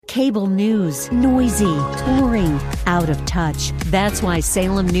Cable news, noisy, boring, out of touch. That's why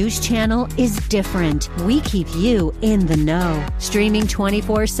Salem News Channel is different. We keep you in the know. Streaming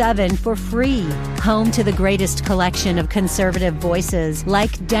 24/7 for free. Home to the greatest collection of conservative voices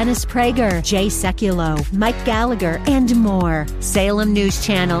like Dennis Prager, Jay Sekulow, Mike Gallagher, and more. Salem News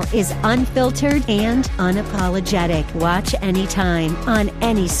Channel is unfiltered and unapologetic. Watch anytime, on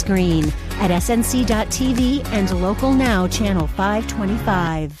any screen, at snc.tv and Local Now Channel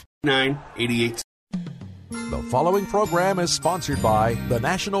 525. 988. The following program is sponsored by the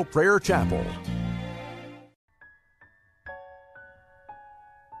National Prayer Chapel.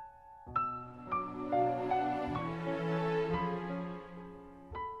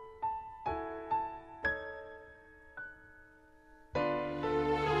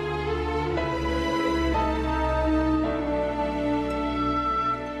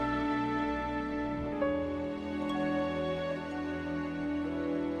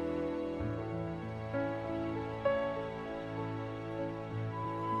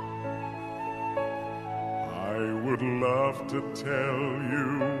 To tell you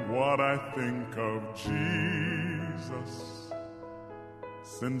what I think of Jesus,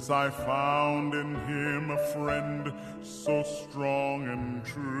 since I found in him a friend so strong and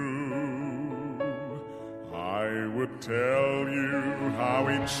true. I would tell you how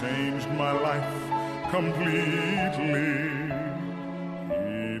he changed my life completely.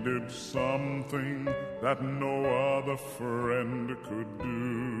 He did something that no other friend could do.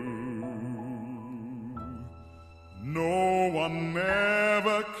 No one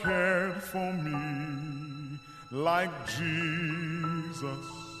ever cared for me like Jesus.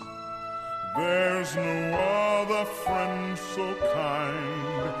 There's no other friend so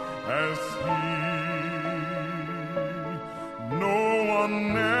kind as he. No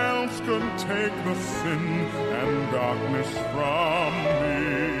one else could take the sin and darkness from me.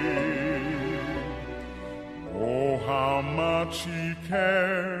 Oh, how much he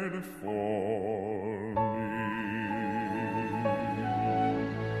cared for me.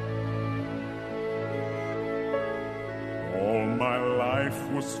 All my life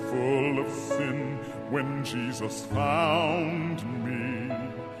was full of sin when Jesus found me.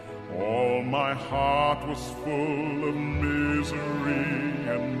 All my heart was full of misery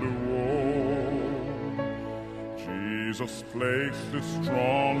and woe. Jesus placed his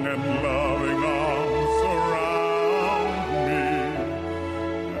strong and loving arms around me,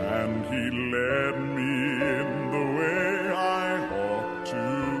 and he led me in the way I ought to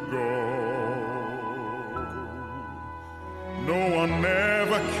go. No one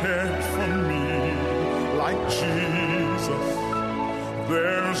ever cared for me like Jesus.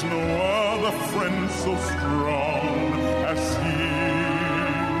 There's no other friend so strong as he.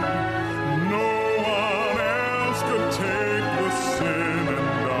 No one else could take the sin and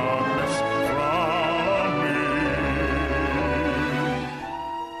darkness from me.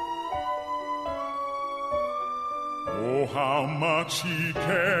 Oh, how much he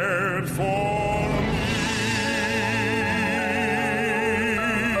cared for me.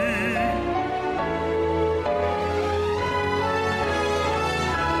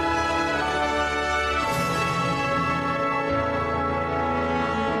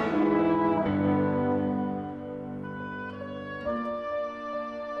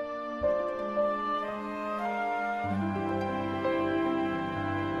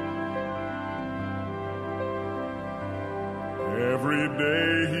 Every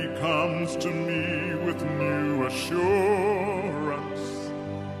day he comes to me with new assurance.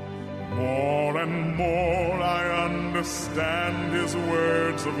 More and more I understand his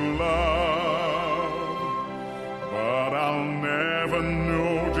words of love. But I'll never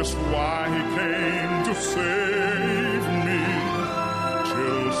know just why he came to save me,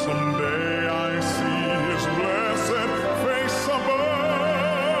 till someday I see his blessed face above.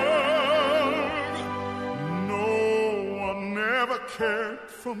 Cared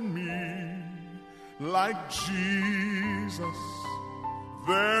for me like Jesus.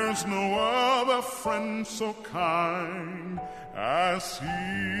 There's no other friend so kind as he.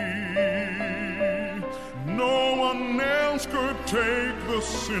 No one else could take the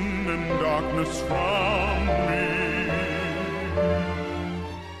sin and darkness from me.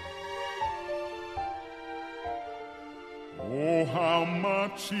 Oh, how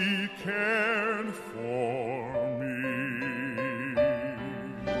much he cared for me.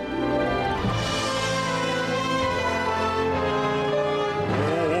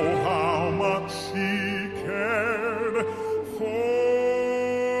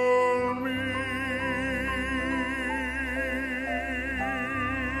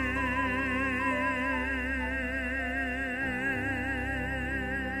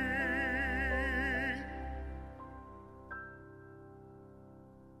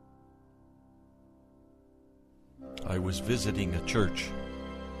 was visiting a church.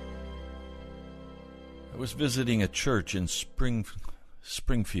 I was visiting a church in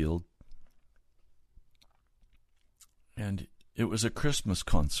Springfield, and it was a Christmas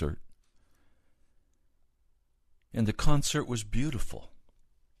concert. And the concert was beautiful.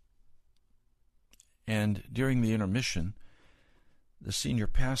 And during the intermission, the senior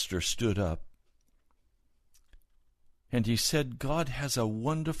pastor stood up and he said, God has a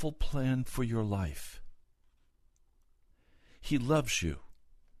wonderful plan for your life. He loves you.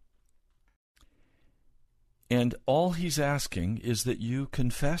 And all he's asking is that you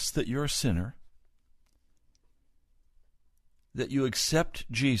confess that you're a sinner, that you accept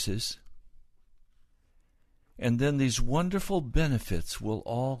Jesus, and then these wonderful benefits will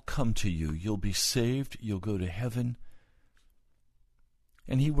all come to you. You'll be saved, you'll go to heaven.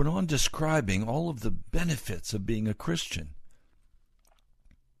 And he went on describing all of the benefits of being a Christian.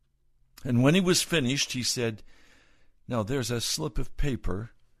 And when he was finished, he said, now there's a slip of paper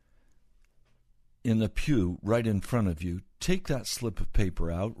in the pew right in front of you. Take that slip of paper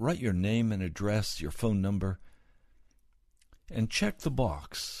out, write your name and address, your phone number, and check the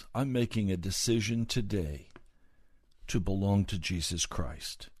box. I'm making a decision today to belong to Jesus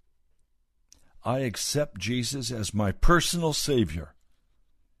Christ. I accept Jesus as my personal Savior.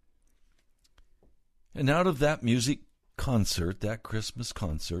 And out of that music concert, that Christmas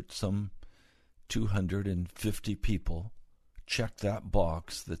concert, some 250 people checked that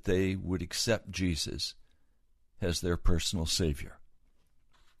box that they would accept Jesus as their personal Savior.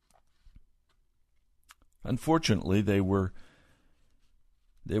 Unfortunately, they were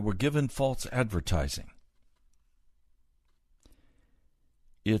given false advertising.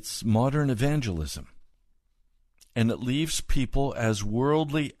 It's modern evangelism. And it leaves people as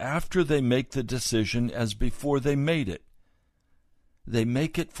worldly after they make the decision as before they made it. They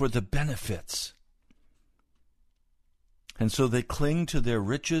make it for the benefits. And so they cling to their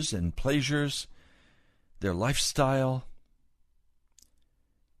riches and pleasures, their lifestyle.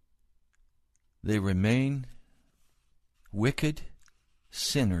 They remain wicked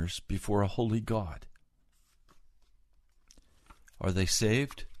sinners before a holy God. Are they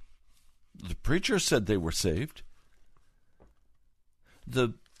saved? The preacher said they were saved.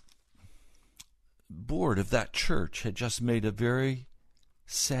 The board of that church had just made a very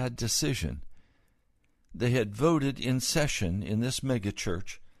sad decision. They had voted in session in this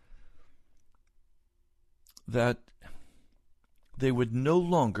megachurch that they would no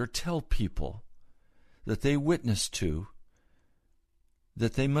longer tell people that they witnessed to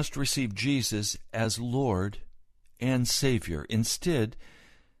that they must receive Jesus as Lord and Savior. Instead,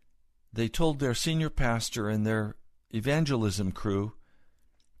 they told their senior pastor and their evangelism crew,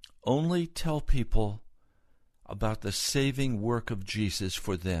 only tell people about the saving work of Jesus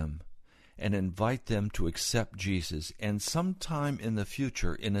for them and invite them to accept Jesus. And sometime in the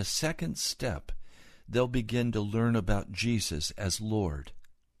future, in a second step, they'll begin to learn about Jesus as Lord.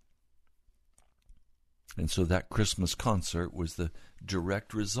 And so that Christmas concert was the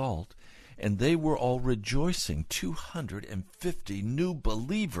direct result. And they were all rejoicing. 250 new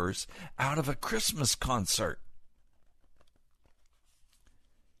believers out of a Christmas concert.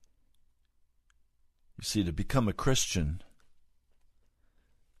 You see, to become a Christian,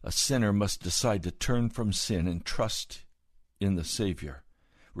 a sinner must decide to turn from sin and trust in the Savior.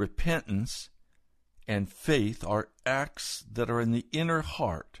 Repentance and faith are acts that are in the inner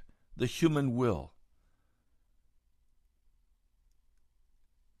heart, the human will.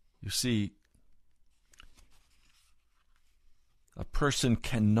 You see, a person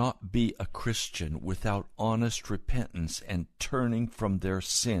cannot be a Christian without honest repentance and turning from their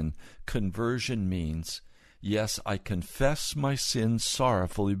sin. Conversion means, yes, I confess my sins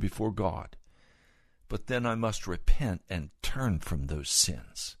sorrowfully before God, but then I must repent and turn from those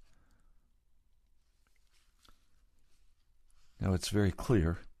sins. Now, it's very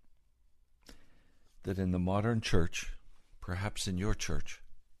clear that in the modern church, perhaps in your church,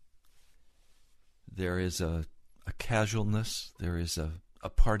 there is a casualness, there is a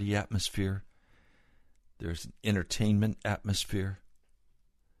party atmosphere, there's an entertainment atmosphere.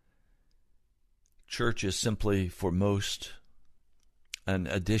 Church is simply, for most, an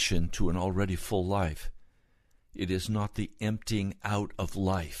addition to an already full life. It is not the emptying out of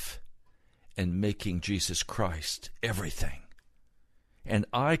life and making Jesus Christ everything. And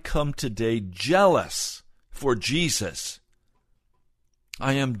I come today jealous for Jesus.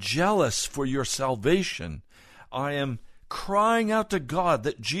 I am jealous for your salvation. I am crying out to God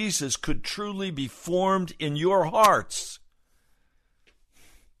that Jesus could truly be formed in your hearts.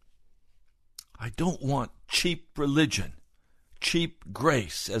 I don't want cheap religion, cheap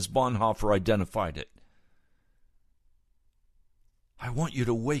grace, as Bonhoeffer identified it. I want you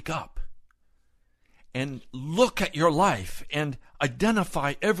to wake up and look at your life and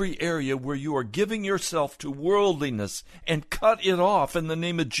identify every area where you are giving yourself to worldliness and cut it off in the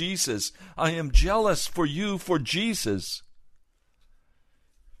name of Jesus. I am jealous for you for Jesus.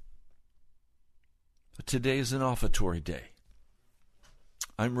 But today is an offertory day.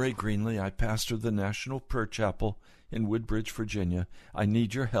 I'm Ray Greenlee. I pastor the National Prayer Chapel in Woodbridge, Virginia. I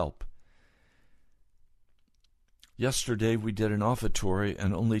need your help. Yesterday we did an offertory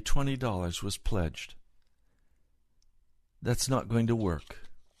and only $20 was pledged. That's not going to work.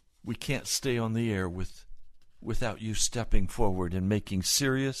 We can't stay on the air without you stepping forward and making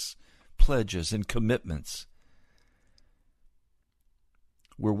serious pledges and commitments.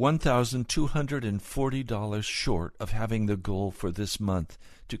 We're $1,240 short of having the goal for this month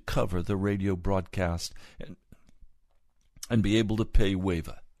to cover the radio broadcast and be able to pay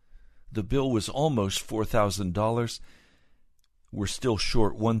WAVA. The bill was almost $4,000. We're still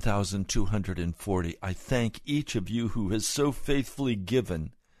short $1,240. I thank each of you who has so faithfully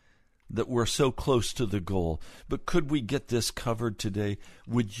given that we're so close to the goal. But could we get this covered today?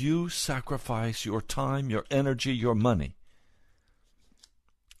 Would you sacrifice your time, your energy, your money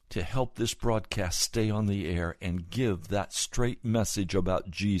to help this broadcast stay on the air and give that straight message about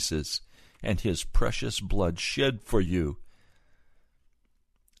Jesus and his precious blood shed for you?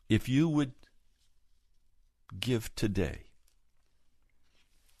 If you would give today,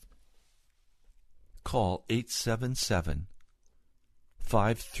 call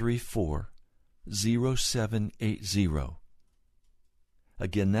 877-534-0780.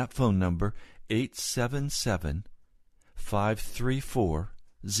 Again, that phone number,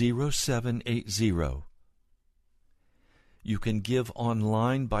 877-534-0780. You can give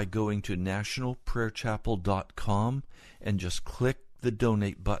online by going to nationalprayerchapel.com and just click the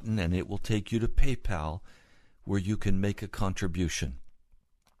donate button, and it will take you to PayPal, where you can make a contribution.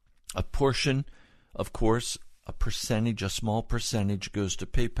 A portion, of course, a percentage, a small percentage goes to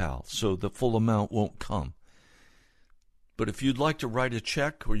PayPal, so the full amount won't come. But if you'd like to write a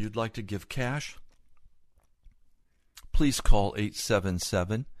check or you'd like to give cash, please call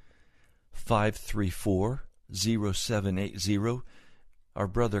 877-534-0780. Our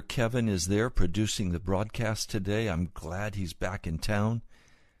brother Kevin is there producing the broadcast today. I'm glad he's back in town.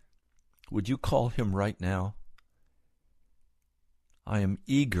 Would you call him right now? I am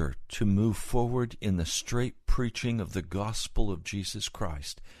eager to move forward in the straight preaching of the gospel of Jesus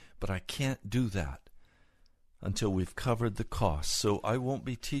Christ, but I can't do that until we've covered the cost. So I won't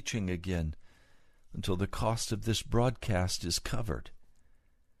be teaching again until the cost of this broadcast is covered.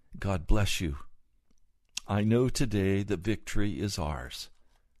 God bless you. I know today the victory is ours.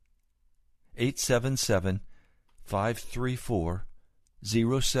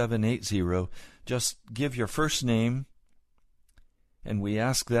 877-534-0780. Just give your first name, and we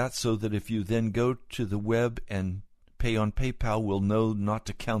ask that so that if you then go to the web and pay on PayPal, we'll know not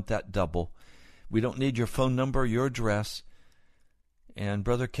to count that double. We don't need your phone number, your address, and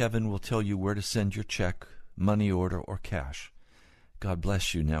Brother Kevin will tell you where to send your check, money order, or cash. God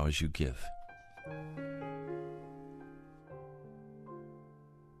bless you now as you give.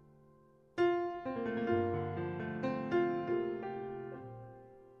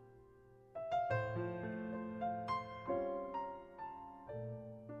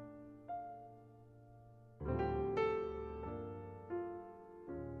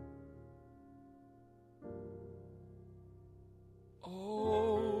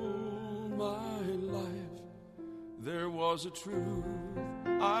 Was a truth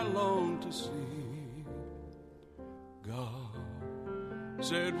I longed to see. God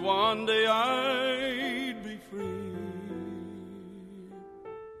said one day I'd be free.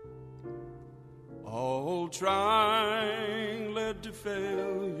 All trying led to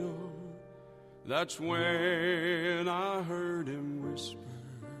failure. That's when I heard him whisper,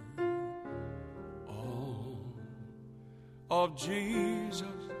 all of Jesus,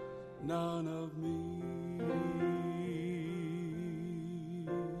 none of me.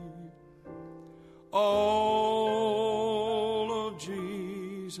 All of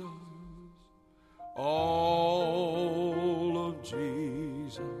Jesus, all of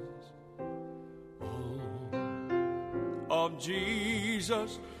Jesus, all of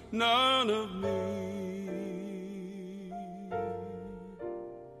Jesus, none of me.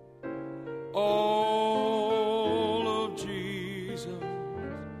 All of Jesus,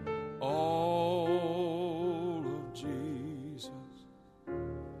 all of Jesus,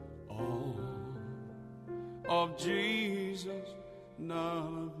 all of Jesus,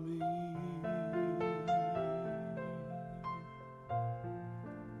 none of me.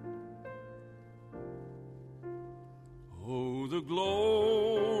 Oh, the the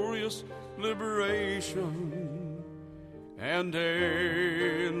glorious liberation and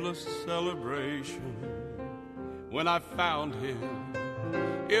endless celebration when I found him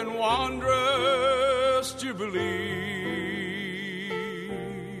in wondrous jubilee.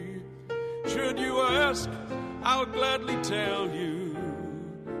 Should you ask, I'll gladly tell you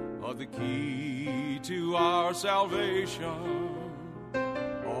of the key to our salvation.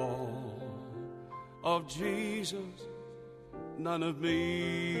 All of Jesus, none of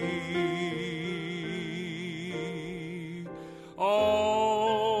me.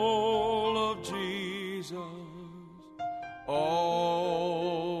 All of Jesus,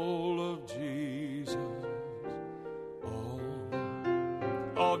 all of Jesus, all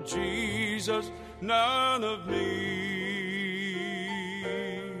of Jesus, none of me.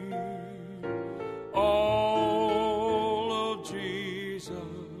 All of Jesus,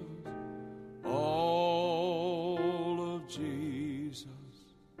 all of Jesus,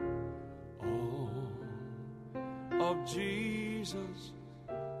 all of Jesus,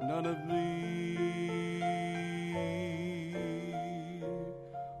 none of me.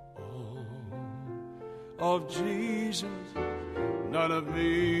 All of Jesus, none of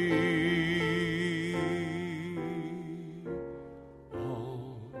me.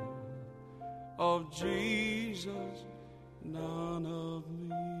 All of Jesus, none of me.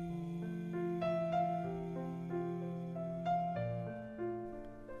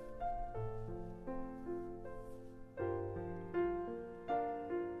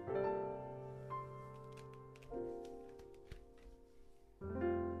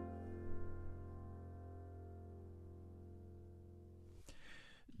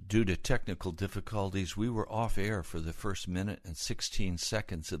 Due to technical difficulties, we were off air for the first minute and 16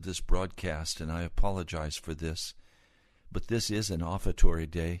 seconds of this broadcast, and I apologize for this. But this is an offertory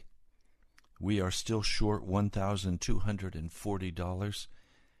day. We are still short $1,240.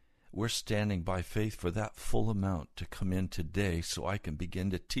 We're standing by faith for that full amount to come in today so I can begin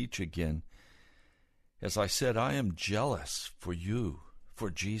to teach again. As I said, I am jealous for you, for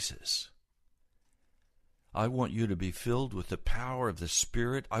Jesus. I want you to be filled with the power of the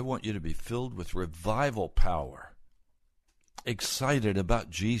Spirit. I want you to be filled with revival power. Excited about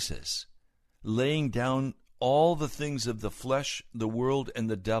Jesus. Laying down all the things of the flesh, the world, and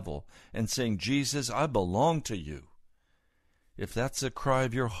the devil, and saying, Jesus, I belong to you. If that's the cry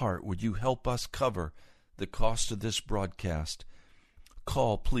of your heart, would you help us cover the cost of this broadcast?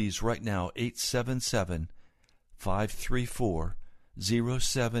 Call, please, right now,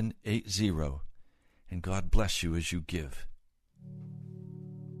 877-534-0780. And God bless you as you give.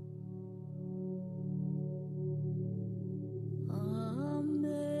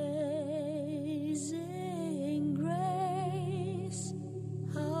 Amazing grace,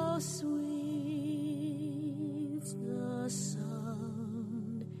 how sweet the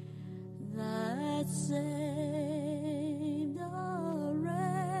sound that saved a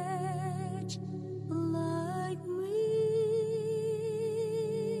wretch like me.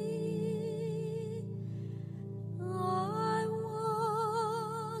 I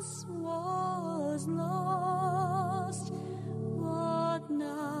once was lost, but now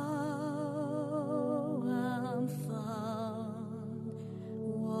am found.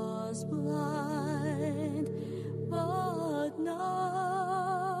 Was blind, but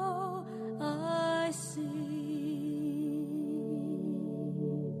now I see.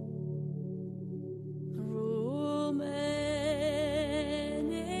 Through many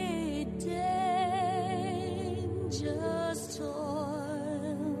dangers,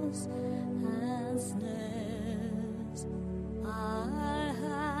 toils, and snares, I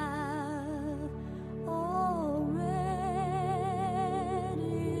have already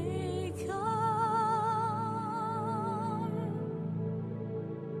come.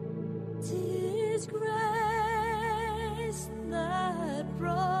 'Tis grace that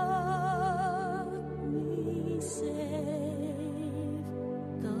brought me safe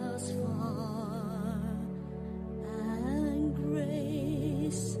thus far, and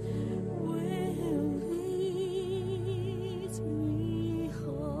grace will lead me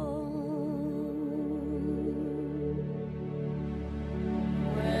home.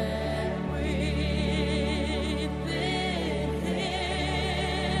 When we've been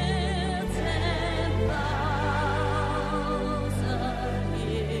hills and 1,000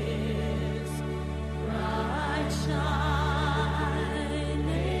 years,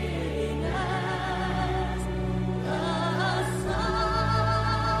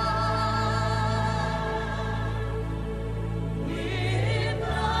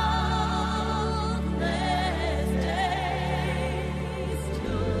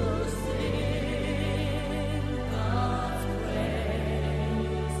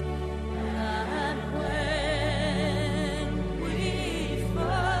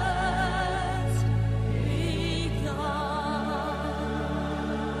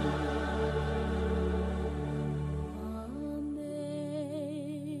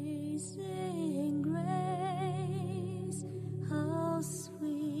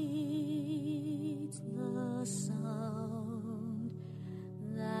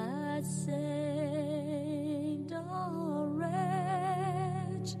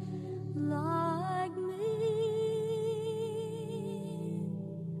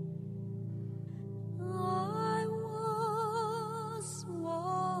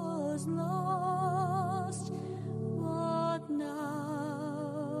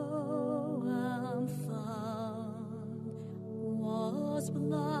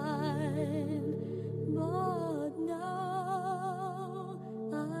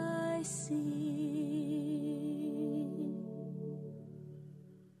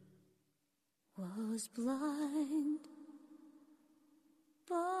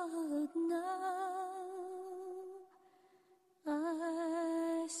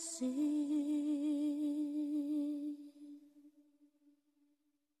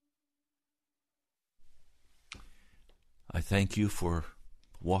 thank you for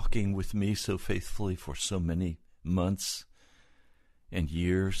walking with me so faithfully for so many months and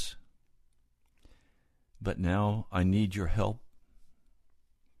years. But now I need your help.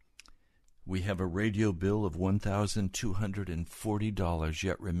 We have a radio bill of $1,240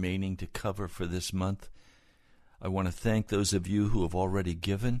 yet remaining to cover for this month. I want to thank those of you who have already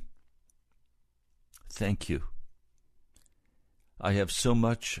given. Thank you. I have so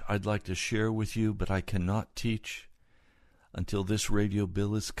much I'd like to share with you, but I cannot teach until this radio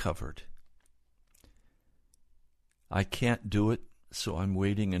bill is covered. I can't do it, so I'm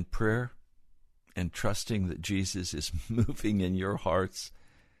waiting in prayer and trusting that Jesus is moving in your hearts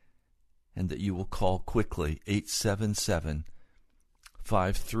and that you will call quickly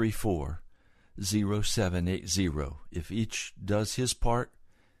 877-534-0780. If each does his part,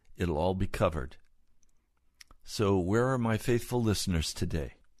 it'll all be covered. So where are my faithful listeners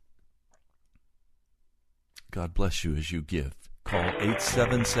today? God bless you as you give. Call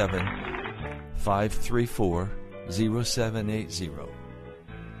 877-534-0780.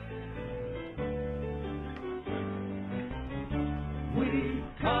 We've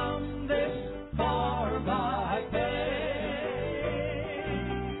come this far by faith,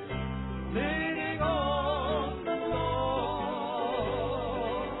 leaning on the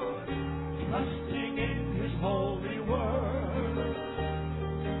Lord, trusting in His holy word.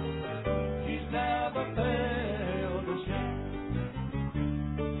 He's never failed us yet.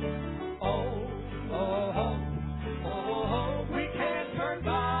 Oh, oh, oh, we can't turn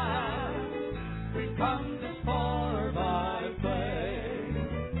back. We've come this far by faith.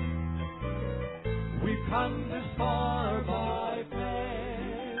 We've come this far by faith.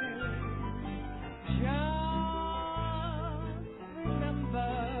 Just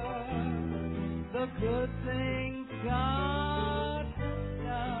remember the good things God has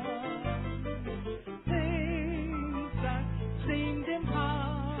done. Things that seemed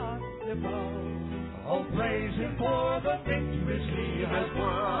impossible. Oh, praise Him for the victories He has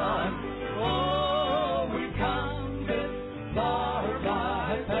won. Oh, we've come this far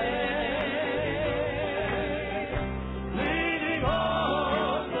by faith, leaning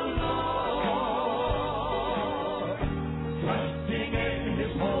on the Lord, trusting in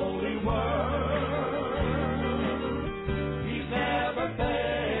His holy word. He's never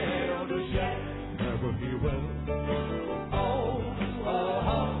failed us yet, never He will. Oh,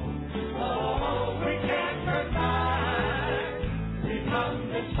 we can't turn back. We've come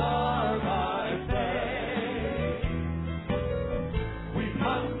this far by faith. We've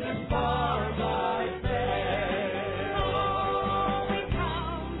come this far by faith. Oh, we've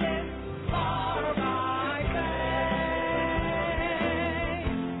come this far by faith,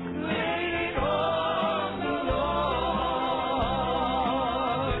 leaning on the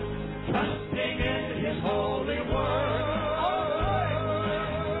Lord, trusting in His holy word.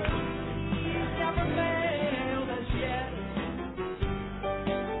 He's never failed us yet.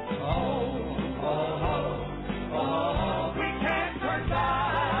 We can't turn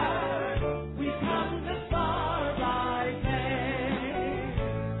back. We've come this far by faith.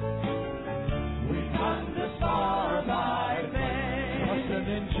 We've come this far by faith. Trusting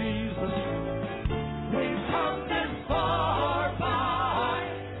in Jesus. We've come this far by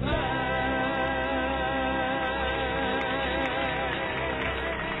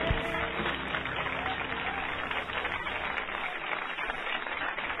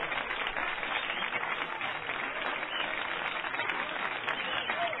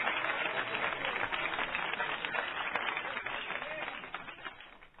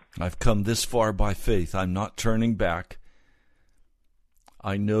I've come this far by faith. I'm not turning back.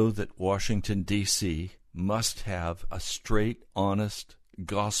 I know that Washington, D.C. must have a straight, honest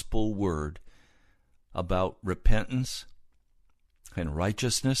gospel word about repentance and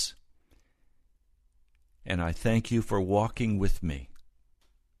righteousness, and I thank you for walking with me.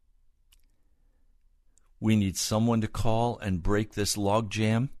 We need someone to call and break this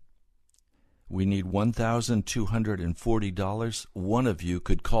logjam. We need $1,240. One of you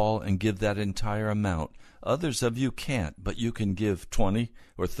could call and give that entire amount. Others of you can't, but you can give 20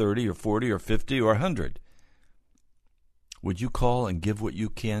 or 30 or 40 or 50 or 100. Would you call and give what you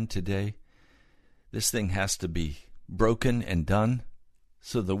can today? This thing has to be broken and done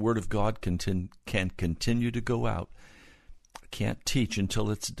so the Word of God can continue to go out. I can't teach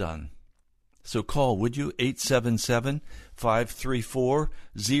until it's done. So call, would you,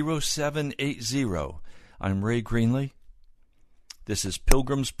 877-534-0780. I'm Ray Greenley. This is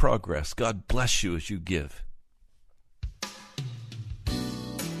Pilgrim's Progress. God bless you as you give.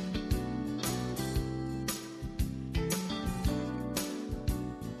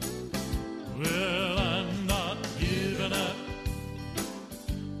 Well, I'm not giving up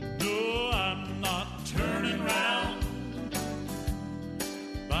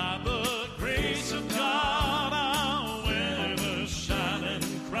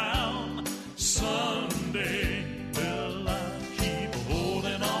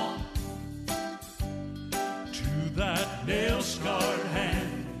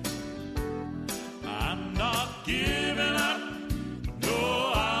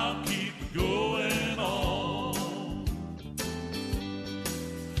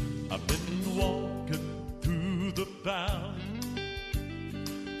I've been walking through the valley,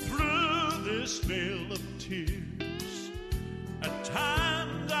 through this vale of tears. At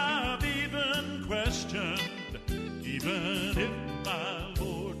times I've even questioned, even if my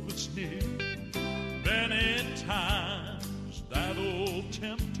Lord was near. Many times that old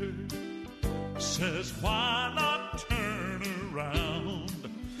tempter says, why not turn around?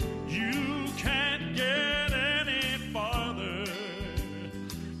 You can't get any farther,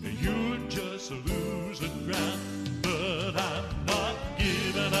 you're just losing ground. But I'm not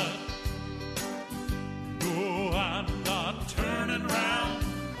giving up, no, I'm not turning around.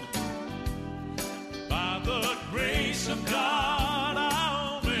 By the grace of God,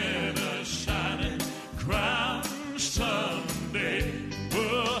 I'll win a shining crown someday.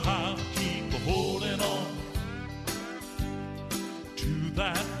 Well, I'll keep holding on to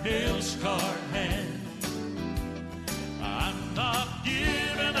that nail-scarred hand. I'm not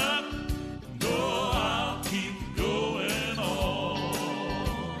giving up, no, I'll keep going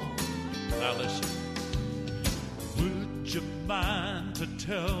on. Now listen, would you mind to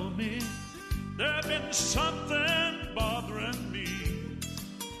tell me there's been something bothering me?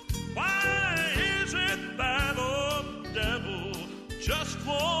 Why is it that old devil just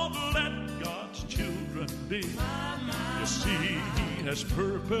won't let God's children be? You see, he has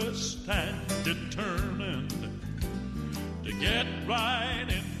purposed and determined to get right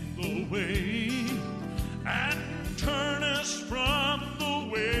in the way and turn us from the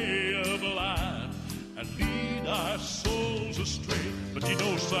way of life and lead our souls astray. But you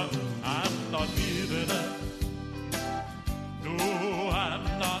know something, I'm not giving up. No, I'm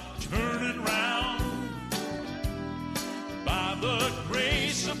not turning round. By the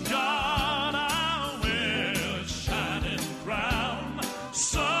grace of God, I'll wear a shining crown.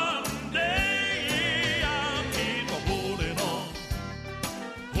 Someday I'll keep holding on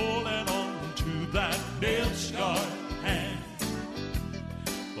to that nail-scarred hand.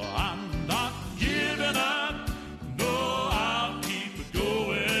 But I'm not giving up. No, I'll keep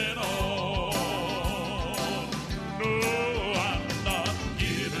going on. No, I'm not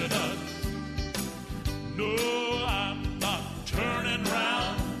giving up. No, I'm not turning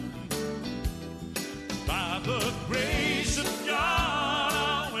round. By the grace of God,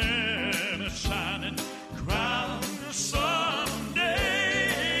 I'll win a shining crown. Someday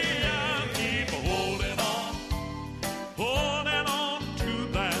I'll keep holding on to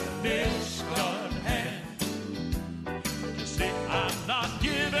that nail-scarred hand. You see, I'm not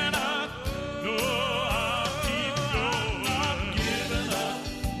giving up. No, I'll keep going. Not giving up.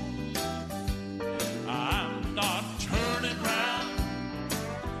 I'm not turning round.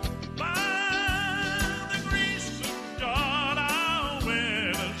 By the grace of God, I'll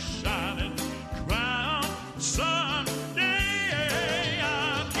win a shining crown. Someday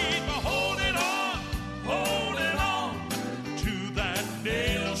I'll keep holding on to that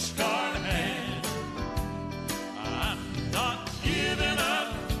nail-scarred hand. I'm not giving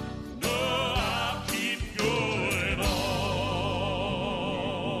up. No, I'll keep going on.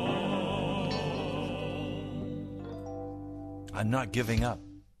 I'm not giving up.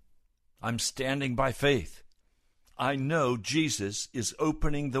 I'm standing by faith. I know Jesus is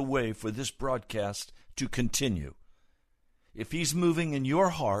opening the way for this broadcast to continue. If he's moving in your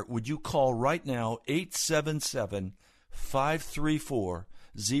heart, would you call right now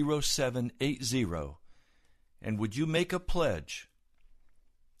 877-534-0780? And would you make a pledge?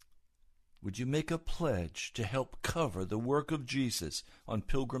 Would you make a pledge to help cover the work of Jesus on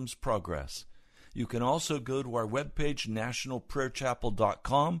Pilgrim's Progress? You can also go to our webpage,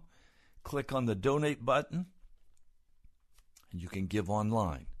 nationalprayerchapel.com, click on the donate button, and you can give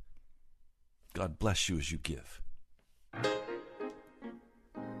online. God bless you as you give.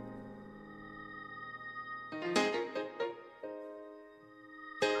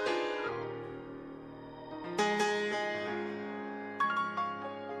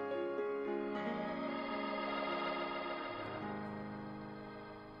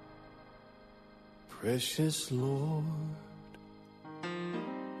 Precious Lord,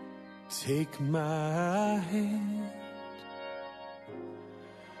 take my hand,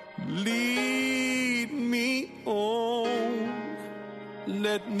 lead me on,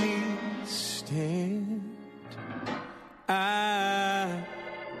 let me stand. I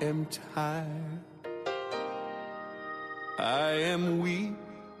am tired, I am weak,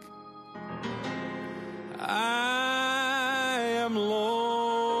 I am lost.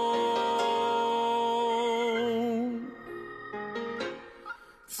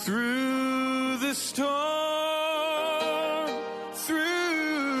 Through the storm,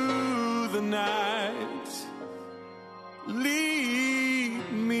 through the night, lead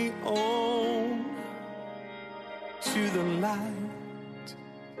me to the light.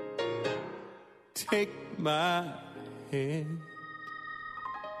 Take my hand,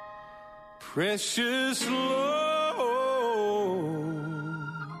 precious Lord,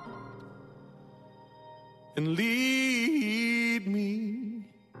 and lead me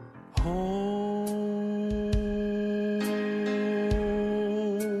home.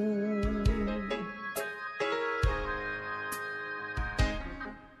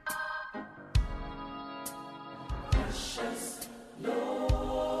 Precious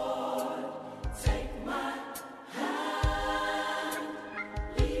Lord, take my hand,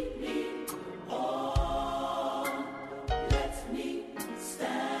 lead me on, let me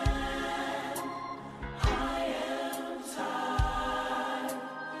stand. I am tired,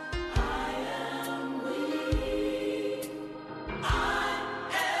 I am weak, I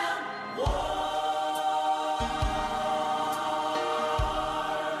am worn.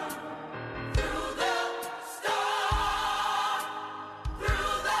 Through the storm,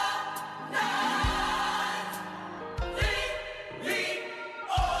 through the night, lead me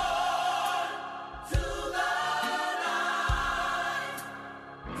on to the light.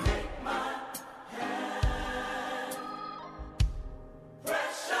 Take my hand,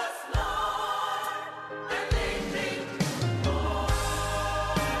 precious Lord, and lead me on.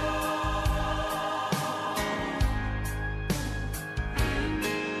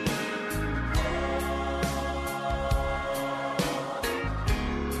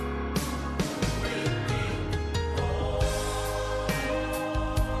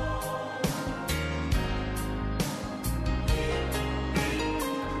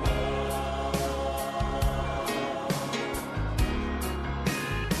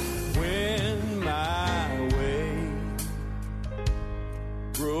 When my way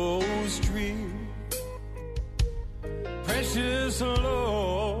grows drear, precious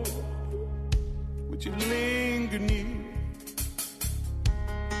Lord, would you linger near?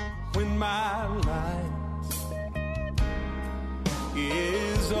 When my life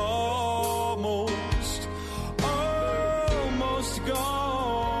is almost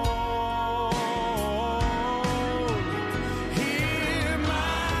gone, hear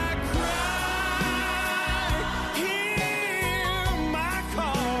my cry, hear my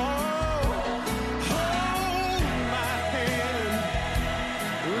call, hold my hand,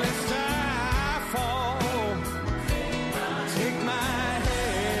 lest I fall. Take my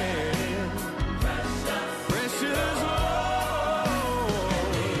hand, precious Lord,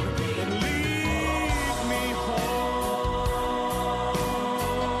 and lead me home.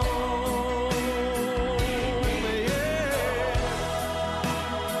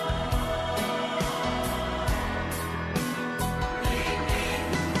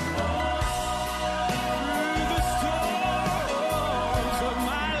 Through the storms of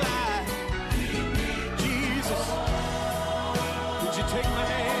my life, Jesus, would you take my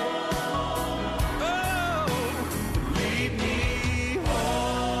hand? Oh, lead me home.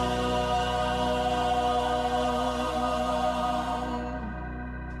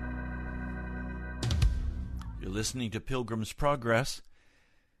 You're listening to Pilgrim's Progress.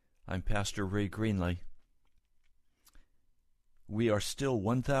 I'm Pastor Ray Greenley. We are still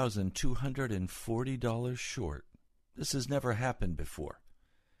 $1,240 short. This has never happened before.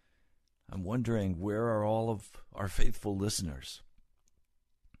 I'm wondering, where are all of our faithful listeners?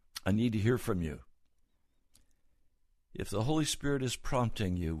 I need to hear from you. If the Holy Spirit is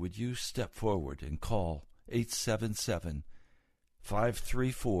prompting you, would you step forward and call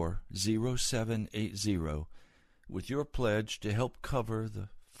 877-534-0780 with your pledge to help cover the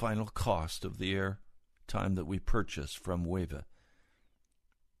final cost of the air time that we purchase from WAVA.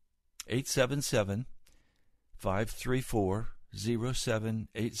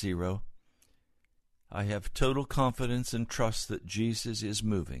 877-534-0780. I have total confidence and trust that Jesus is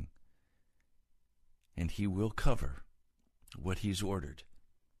moving, and He will cover what He's ordered.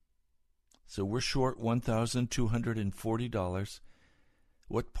 So we're short $1,240.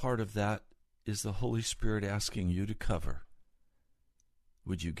 What part of that is the Holy Spirit asking you to cover?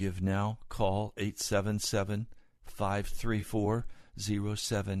 Would you give now? Call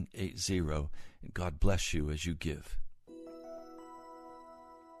 877-534-0780. And God bless you as you give.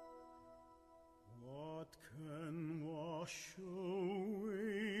 What can wash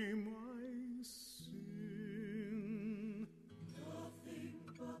away my sin? Nothing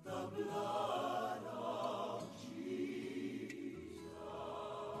but the blood of Jesus.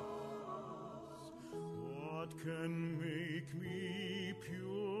 What can make me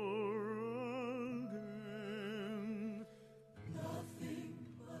pure again? Nothing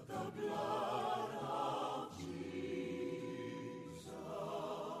but the blood of Jesus.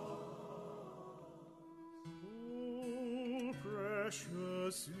 Oh,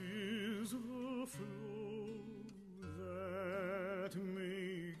 Precious is the flow that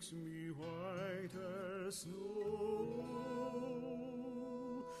makes me white as snow.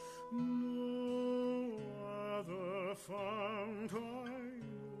 No other fount I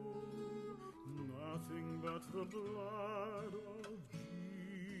know, nothing but the blood of Jesus.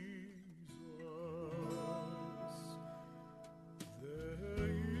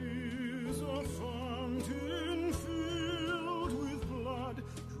 There is a fountain filled with blood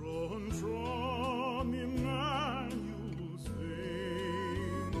drawn from Emmanuel's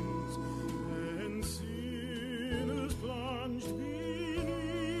veins, and sinners plunged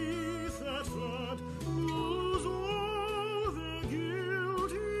beneath that flood lose all their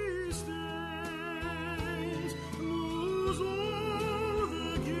guilty stains, lose all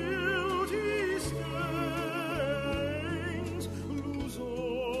their guilty stains, lose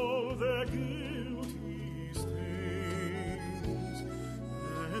all their guilty stains,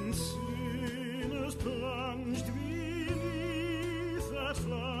 and sinners plunged beneath that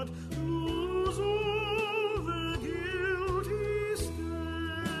flood lose all their guilty stains.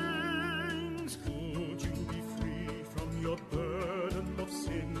 Would you be free from your burden of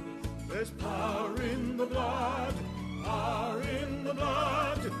sin? There's power in the blood, power in the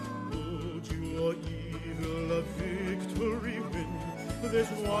blood. Would your evil a victory win?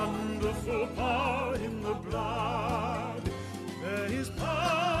 There's wonderful power in the blood. There is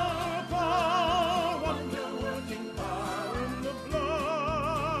power, power, wonder-working power in the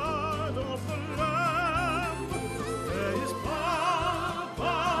blood of the Lamb. There is power,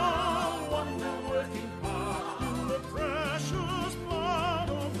 power, wonder-working power in the precious blood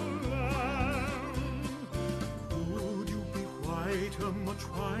of the Lamb. Would you be whiter, much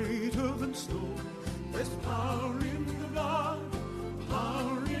whiter than snow? There's power in the blood,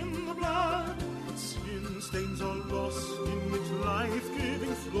 power in the blood. Sin stains are lost in its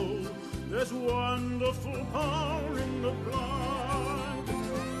life-giving flow. There's wonderful power in the blood.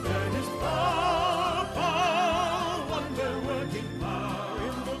 There is power, power, wonder-working power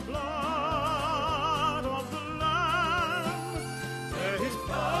in the blood of the Lamb. There is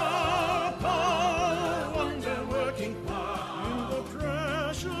power, power, wonder-working power in the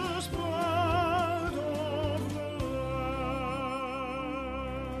precious blood of the Lamb.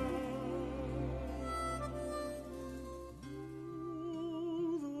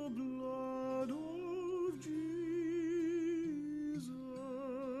 Oh, the blood of Jesus.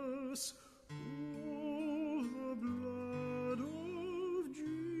 Oh, the blood of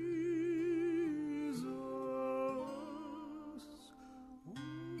Jesus.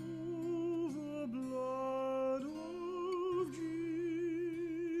 Oh, the blood of Jesus.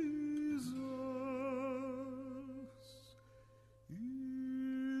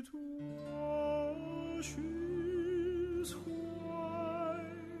 It washes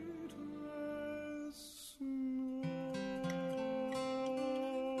white as snow.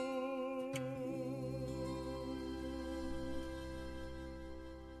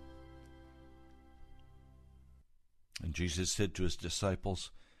 And Jesus said to his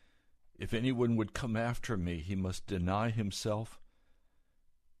disciples, "If anyone would come after me, he must deny himself,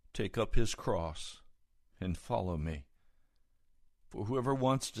 take up his cross, and follow me. For whoever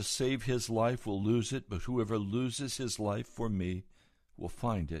wants to save his life will lose it, but whoever loses his life for me will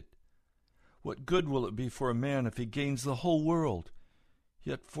find it. What good will it be for a man if he gains the whole world,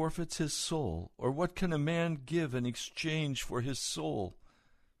 yet forfeits his soul? Or what can a man give in exchange for his soul?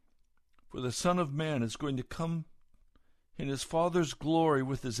 For the Son of Man is going to come in his Father's glory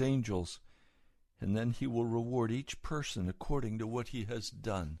with his angels, and then he will reward each person according to what he has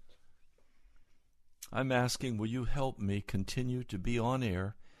done." I'm asking, will you help me continue to be on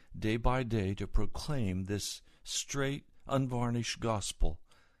air day by day to proclaim this straight, unvarnished gospel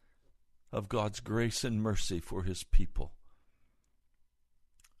of God's grace and mercy for his people?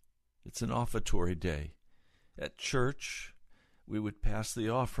 It's an offertory day. At church, we would pass the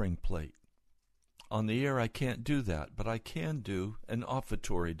offering plate. On the air, I can't do that, but I can do an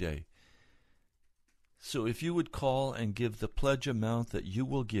offertory day. So if you would call and give the pledge amount that you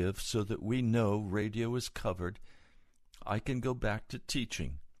will give so that we know radio is covered, I can go back to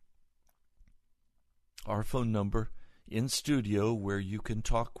teaching. Our phone number in studio, where you can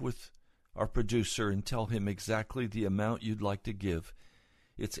talk with our producer and tell him exactly the amount you'd like to give,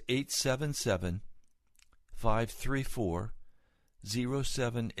 it's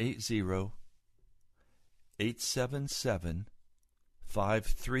 877-534-0780,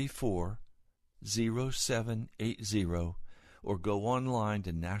 877-534-0780, or go online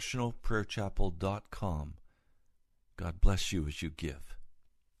to nationalprayerchapel.com. God bless you as you give.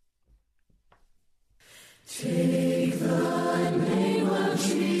 Take the name.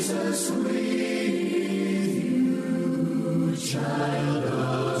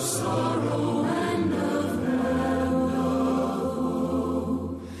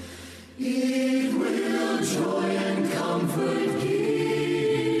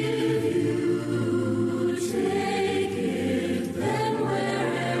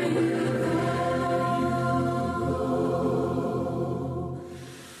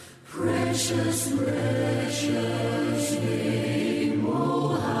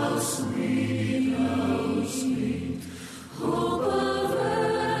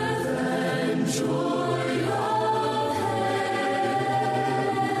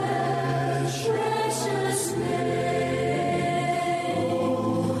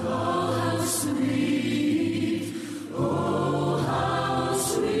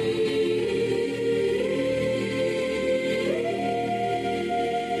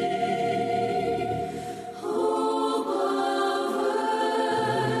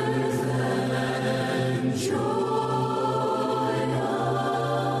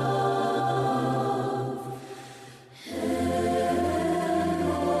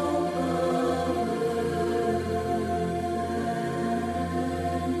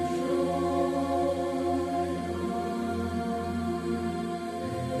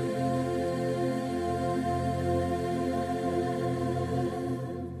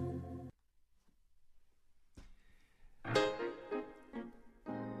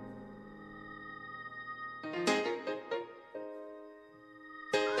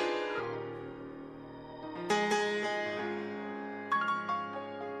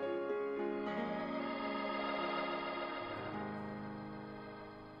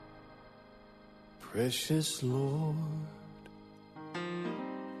 Precious Lord,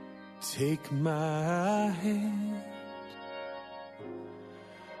 take my hand,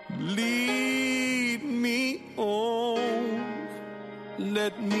 lead me on,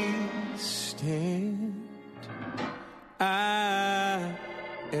 let me stand. I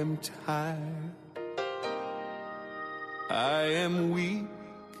am tired, I am weak,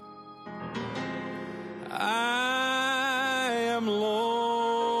 I am lost.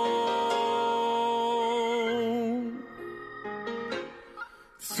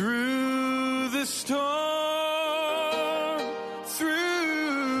 Through the storm,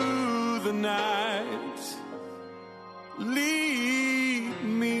 through the night, lead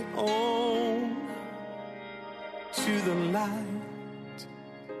me on to the light.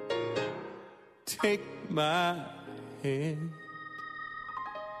 Take my hand,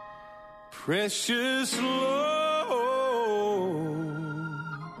 precious Lord,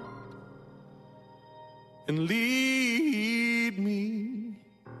 and lead me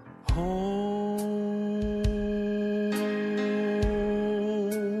home.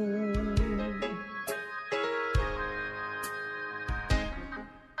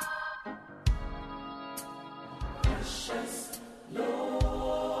 Precious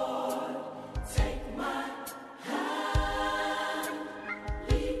Lord, take my hand,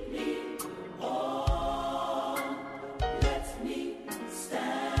 lead me on, let me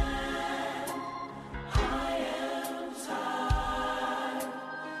stand. I am tired,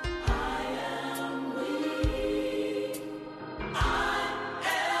 I am weak, I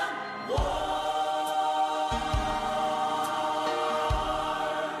am worn.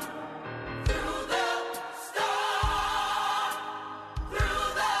 Through the storm, through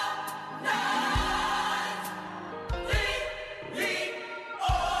the night, lead me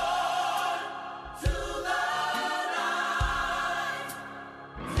on to the light.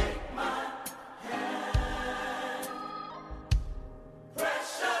 Take my hand,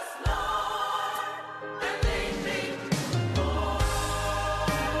 precious Lord, and lead me home.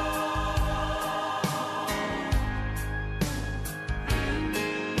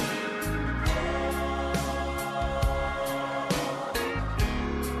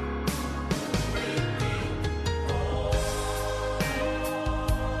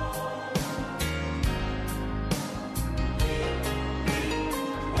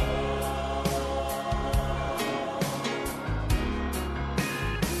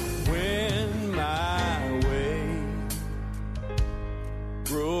 When my way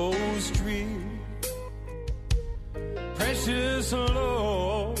grows drear, precious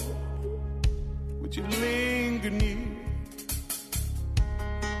Lord, would you linger near?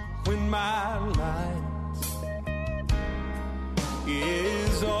 When my light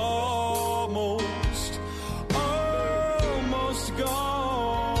is almost gone,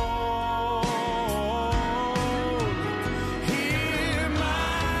 hear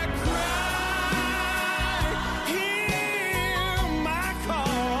my cry, hear my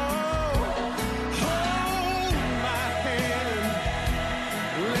call, hold my hand,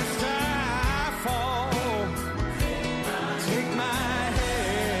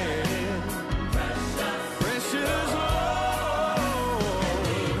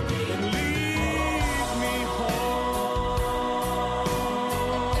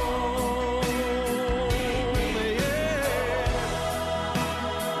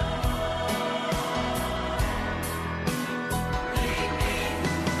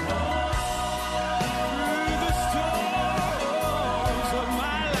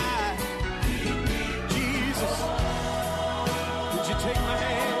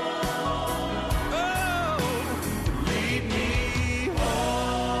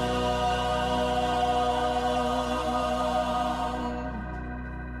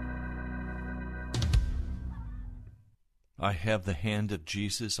 I have the hand of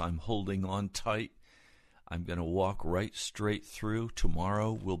Jesus. I'm holding on tight. I'm going to walk right straight through.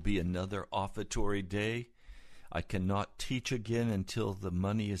 Tomorrow will be another offertory day. I cannot teach again until the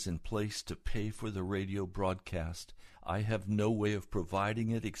money is in place to pay for the radio broadcast. I have no way of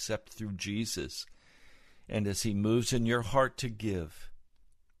providing it except through Jesus. And as he moves in your heart to give,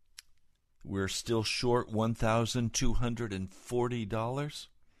 we're still short $1,240.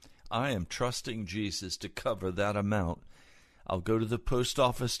 I am trusting Jesus to cover that amount. I'll go to the post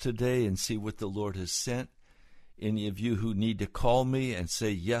office today and see what the Lord has sent. Any of you who need to call me and say,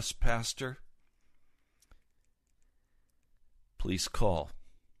 yes, Pastor, please call.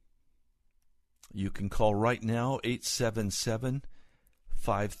 You can call right now,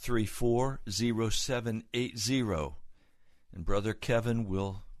 877-534-0780. And Brother Kevin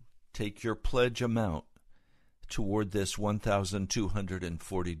will take your pledge amount toward this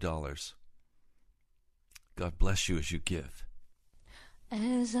 $1,240. God bless you as you give.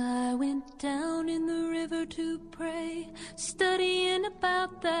 As I went down in the river to pray, studying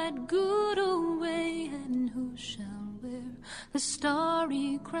about that good old way, and who shall wear the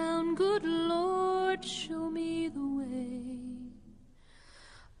starry crown? Good Lord, show me the way.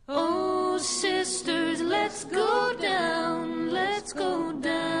 Oh, sisters, let's go down,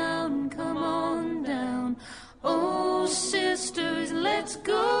 come on down. Oh, sisters, let's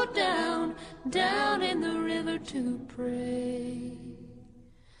go down in the river to pray.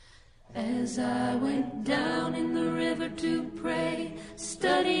 As I went down in the river to pray,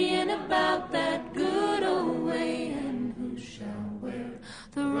 studying about that good old way, and who shall wear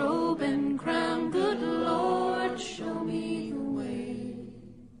the robe and crown? Good Lord, show me the way.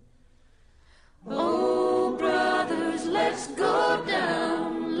 Oh, brothers, let's go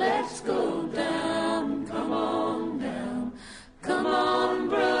down, come on down. Come on,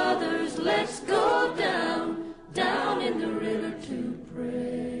 brothers, let's go down in the river to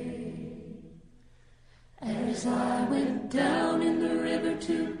pray. As I went down in the river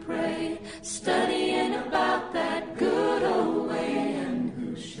to pray, studying about that good old way, and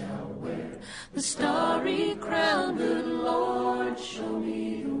who shall wear the starry crown? Good Lord, show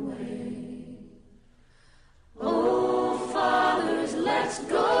me the way. Oh, fathers, let's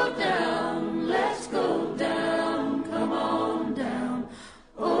go down, come on down.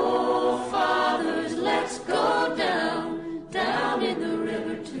 Oh, fathers, let's go down in the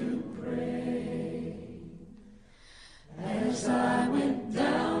river to pray. As I went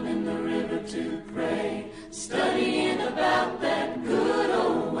down in the river to pray, studying about that good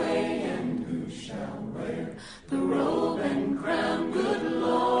old way, and who shall wear the robe and crown? Good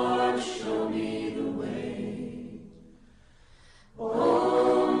Lord, show me the way.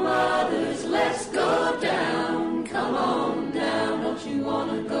 Oh, mothers, let's go down, come on down, don't you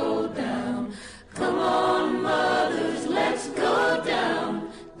want to go down? Come on, mothers, let's go down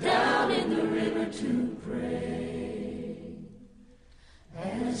in the river to pray.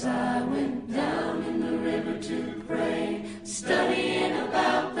 As I went down in the river to pray, studying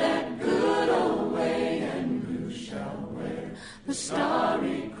about that good old way, and who shall wear the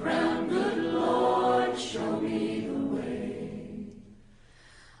starry crown? Good Lord, show me the way.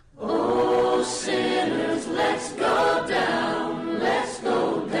 Oh, sinners, let's go down,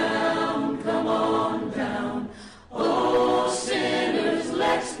 come on down. Oh, sinners,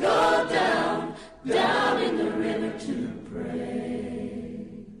 let's go down in the river to pray.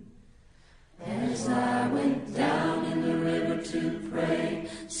 As I went down in the river to pray,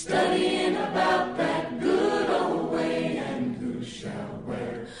 studying about that good old way, and who shall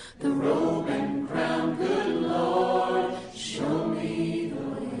wear the robe and crown? Good Lord, show me the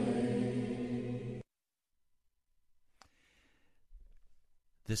way.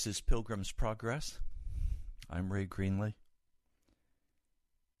 This is Pilgrim's Progress. I'm Ray Greenley.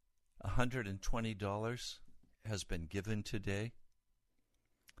 $120 has been given today.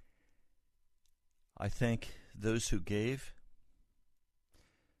 I thank those who gave.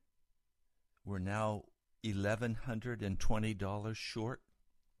 We're now $1,120 short.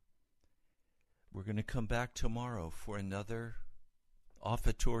 We're going to come back tomorrow for another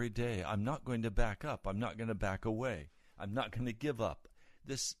offertory day. I'm not going to back up. I'm not going to back away. I'm not going to give up.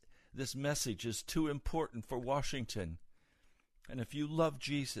 This message is too important for Washington. And if you love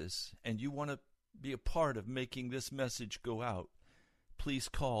Jesus and you want to be a part of making this message go out, please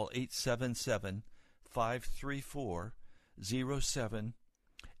call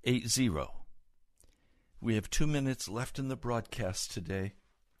 877-534-0780. We have 2 minutes left in the broadcast today.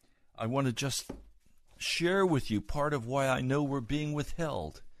 I want to just share with you part of why I know we're being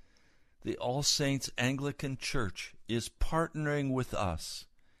withheld. The All Saints Anglican Church is partnering with us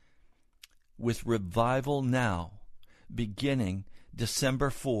with Revival Now. beginning December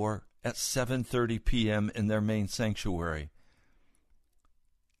 4 at 7:30 p.m. in their main sanctuary.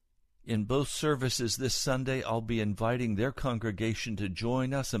 In both services this Sunday, I'll be inviting their congregation to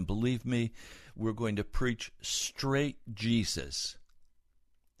join us, and believe me, we're going to preach straight Jesus.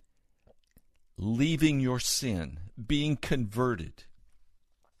 Leaving your sin, being converted.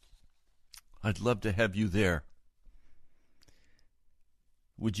 I'd love to have you there.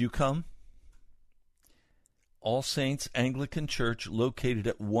 Would you come? All Saints Anglican Church, located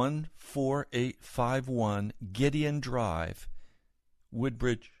at 14851 Gideon Drive,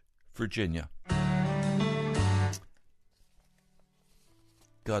 Woodbridge, Virginia.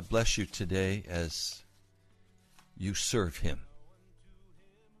 God bless you today as you serve Him.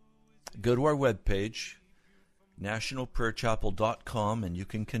 Go to our webpage, nationalprayerchapel.com, and you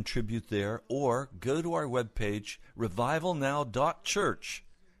can contribute there, or go to our webpage, revivalnow.church,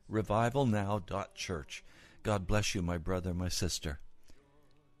 revivalnow.church. God bless you, my brother, my sister.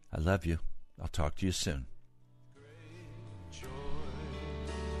 I love you. I'll talk to you soon.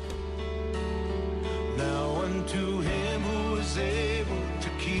 Now unto Him who is able to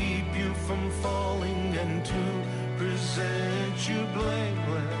keep you from falling and to present you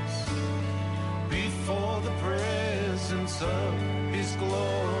blameless before the presence of His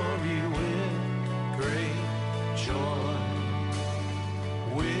glory.